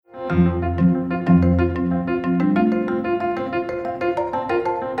Hi,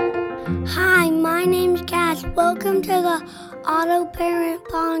 my name's Cass. Welcome to the Auto Parent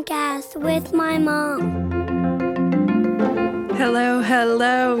Podcast with my mom.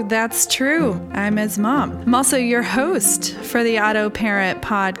 Hello. That's true. I'm his mom. I'm also your host for the Auto Parent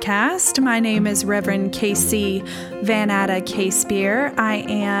Podcast. My name is Reverend Casey Van Atta K-Spear. I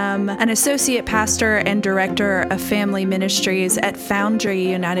am an associate pastor and director of family ministries at Foundry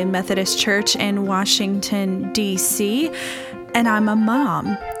United Methodist Church in Washington, D.C., and I'm a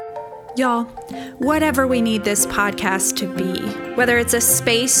mom. Y'all, whatever we need this podcast to be, whether it's a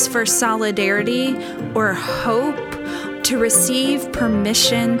space for solidarity or hope, to receive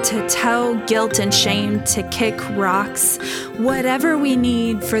permission to tell guilt and shame to kick rocks, whatever we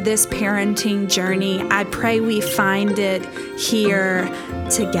need for this parenting journey, I pray we find it here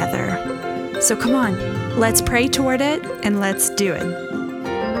together. So come on, let's pray toward it and let's do it.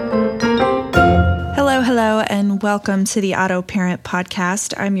 Hello, and welcome to the Auto Parent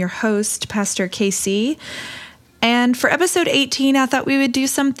Podcast. I'm your host, Pastor Casey. And for episode 18, I thought we would do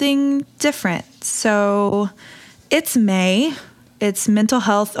something different. So it's May. It's Mental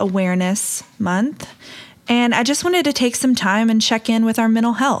Health Awareness Month. And I just wanted to take some time and check in with our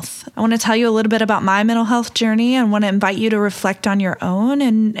mental health. I want to tell you a little bit about my mental health journey and want to invite you to reflect on your own,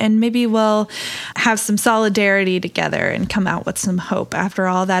 and maybe we'll have some solidarity together and come out with some hope. After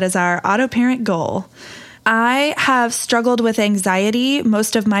all, that is our auto parent goal. I have struggled with anxiety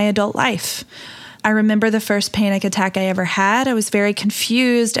most of my adult life. I remember the first panic attack I ever had. I was very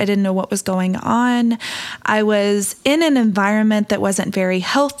confused. I didn't know what was going on. I was in an environment that wasn't very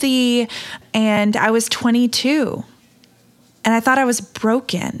healthy, and I was 22, and I thought I was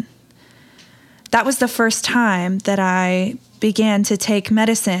broken. That was the first time that I began to take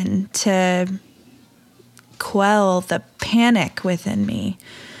medicine to quell the panic within me.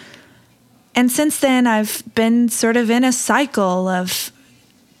 And since then, I've been sort of in a cycle of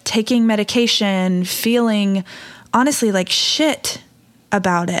taking medication, feeling honestly like shit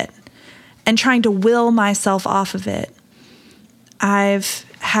about it, and trying to will myself off of it. I've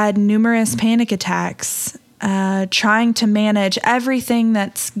had numerous panic attacks, trying to manage everything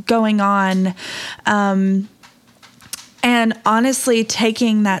that's going on, and honestly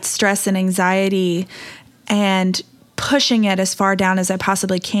taking that stress and anxiety and pushing it as far down as I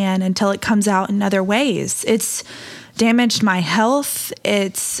possibly can until it comes out in other ways. It's damaged my health.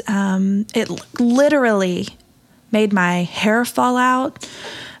 It literally made my hair fall out.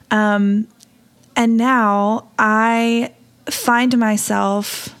 And now I find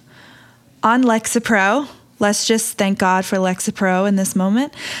myself on Lexapro. Let's just thank God for Lexapro in this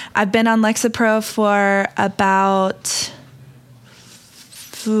moment. I've been on Lexapro for about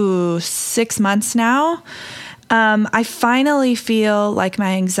 6 months now. I finally feel like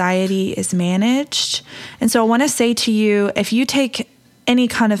my anxiety is managed. And so I want to say to you, if you take any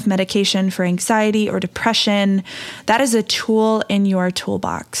kind of medication for anxiety or depression, that is a tool in your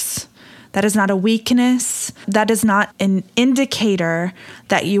toolbox. That is not a weakness. That is not an indicator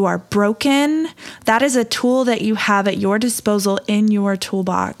that you are broken. That is a tool that you have at your disposal in your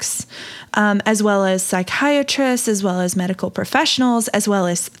toolbox, as well as psychiatrists, as well as medical professionals, as well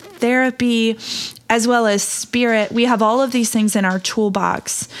as therapy, as well as spirit. We have all of these things in our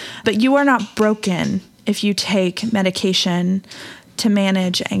toolbox, but you are not broken if you take medication to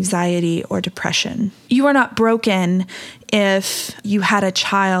manage anxiety or depression. You are not broken if you had a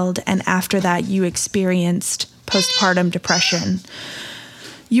child and after that you experienced postpartum depression.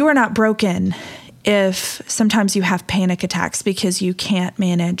 You are not broken if sometimes you have panic attacks because you can't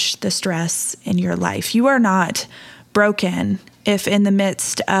manage the stress in your life. You are not broken if in the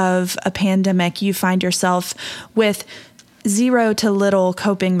midst of a pandemic you find yourself with zero to little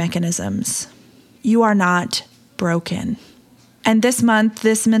coping mechanisms. You are not broken. And this month,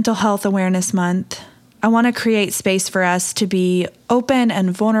 this Mental Health Awareness Month, I want to create space for us to be open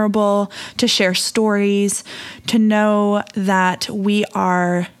and vulnerable, to share stories, to know that we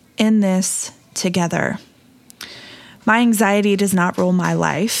are in this together. My anxiety does not rule my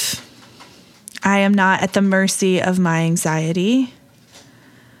life. I am not at the mercy of my anxiety.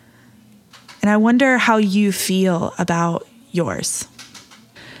 And I wonder how you feel about yours.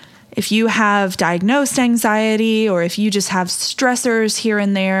 If you have diagnosed anxiety, or if you just have stressors here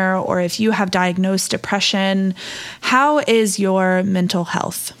and there, or if you have diagnosed depression, how is your mental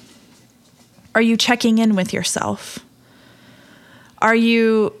health? Are you checking in with yourself? Are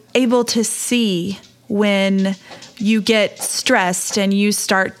you able to see when you get stressed and you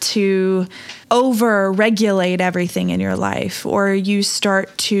start to over-regulate everything in your life, or you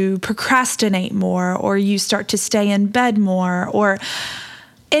start to procrastinate more, or you start to stay in bed more, or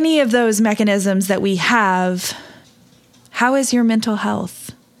any of those mechanisms that we have, how is your mental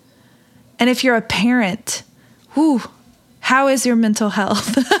health? And if you're a parent, how is your mental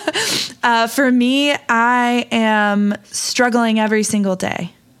health? For me, I am struggling every single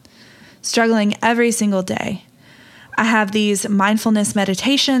day. I have these mindfulness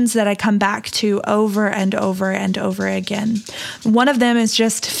meditations that I come back to over and over and over again. One of them is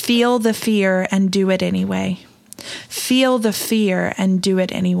just feel the fear and do it anyway. Feel the fear and do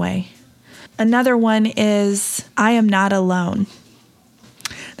it anyway. Another one is I am not alone.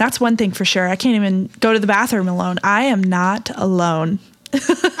 That's one thing for sure. I can't even go to the bathroom alone. I am not alone.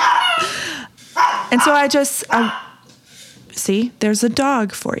 And so see, there's a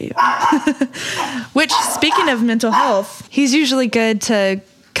dog for you. Which, speaking of mental health, he's usually good to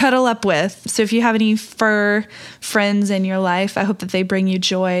cuddle up with. So if you have any fur friends in your life, I hope that they bring you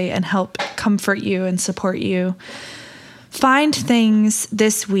joy and help comfort you and support you. Find things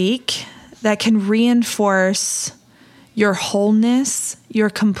this week that can reinforce your wholeness, your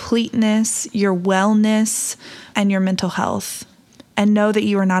completeness, your wellness, and your mental health. And know that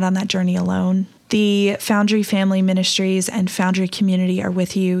you are not on that journey alone. The Foundry Family Ministries and Foundry community are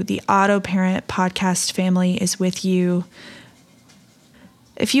with you. The Auto Parent Podcast family is with you.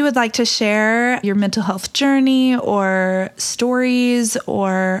 If you would like to share your mental health journey or stories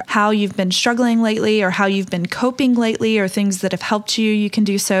or how you've been struggling lately or how you've been coping lately or things that have helped you, you can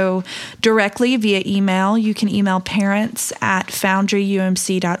do so directly via email. You can email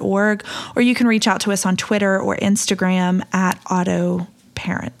parents@foundryumc.org, or you can reach out to us on Twitter or Instagram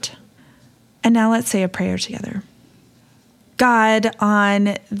 @autoparent. And now let's say a prayer together. God,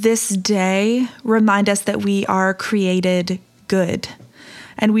 on this day, remind us that we are created good.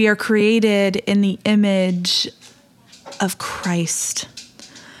 And we are created in the image of Christ,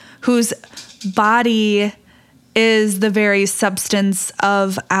 whose body is the very substance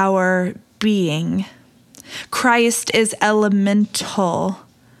of our being. Christ is elemental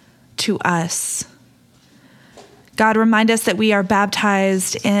to us. God, remind us that we are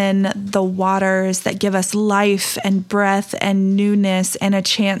baptized in the waters that give us life and breath and newness and a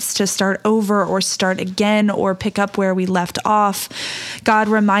chance to start over or start again or pick up where we left off. God,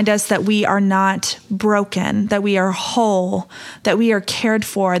 remind us that we are not broken, that we are whole, that we are cared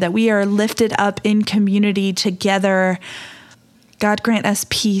for, that we are lifted up in community together. God, grant us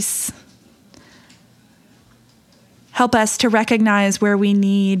peace. Help us to recognize where we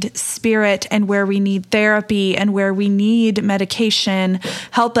need spirit and where we need therapy and where we need medication.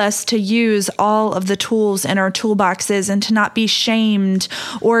 Help us to use all of the tools in our toolboxes and to not be shamed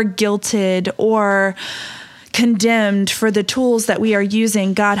or guilted or condemned for the tools that we are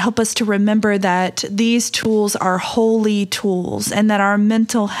using. God, help us to remember that these tools are holy tools and that our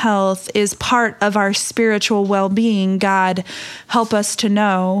mental health is part of our spiritual well-being. God, help us to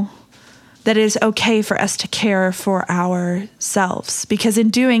know that it is okay for us to care for ourselves, because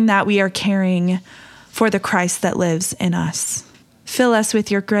in doing that, we are caring for the Christ that lives in us. Fill us with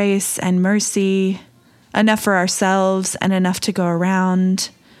your grace and mercy, enough for ourselves and enough to go around,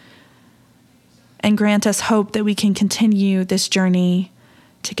 and grant us hope that we can continue this journey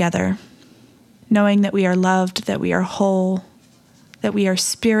together, knowing that we are loved, that we are whole, that we are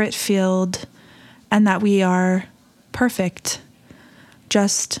spirit-filled, and that we are perfect,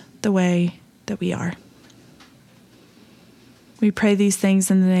 just the way that we are. We pray these things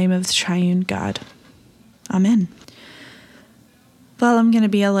in the name of the triune God. Amen. Well, I'm going to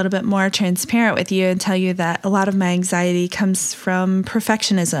be a little bit more transparent with you and tell you that a lot of my anxiety comes from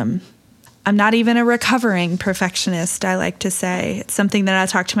perfectionism. I'm not even a recovering perfectionist, I like to say. It's something that I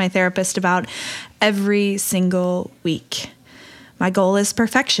talk to my therapist about every single week. My goal is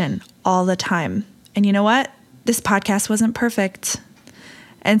perfection all the time. And you know what? This podcast wasn't perfect.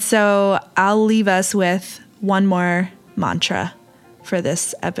 And so I'll leave us with one more mantra for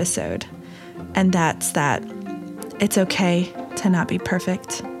this episode. And that's that it's okay to not be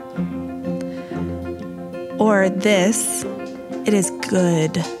perfect. Or this, it is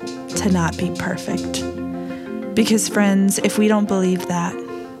good to not be perfect. Because friends, if we don't believe that,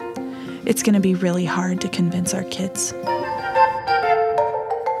 it's going to be really hard to convince our kids.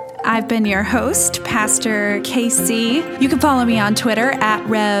 I've been your host, Pastor Casey. You can follow me on Twitter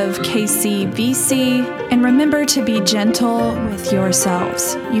 @RevKCVC. And remember to be gentle with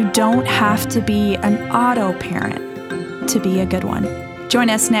yourselves. You don't have to be an auto parent to be a good one. Join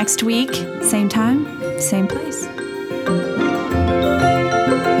us next week, same time, same place.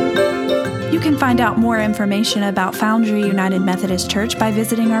 You can find out more information about Foundry United Methodist Church by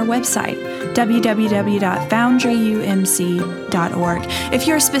visiting our website, www.foundryumc.org. If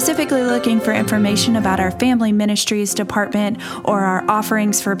you're specifically looking for information about our Family Ministries Department or our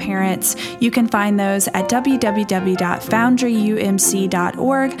offerings for parents, you can find those at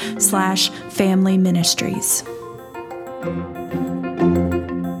www.foundryumc.org/family ministries.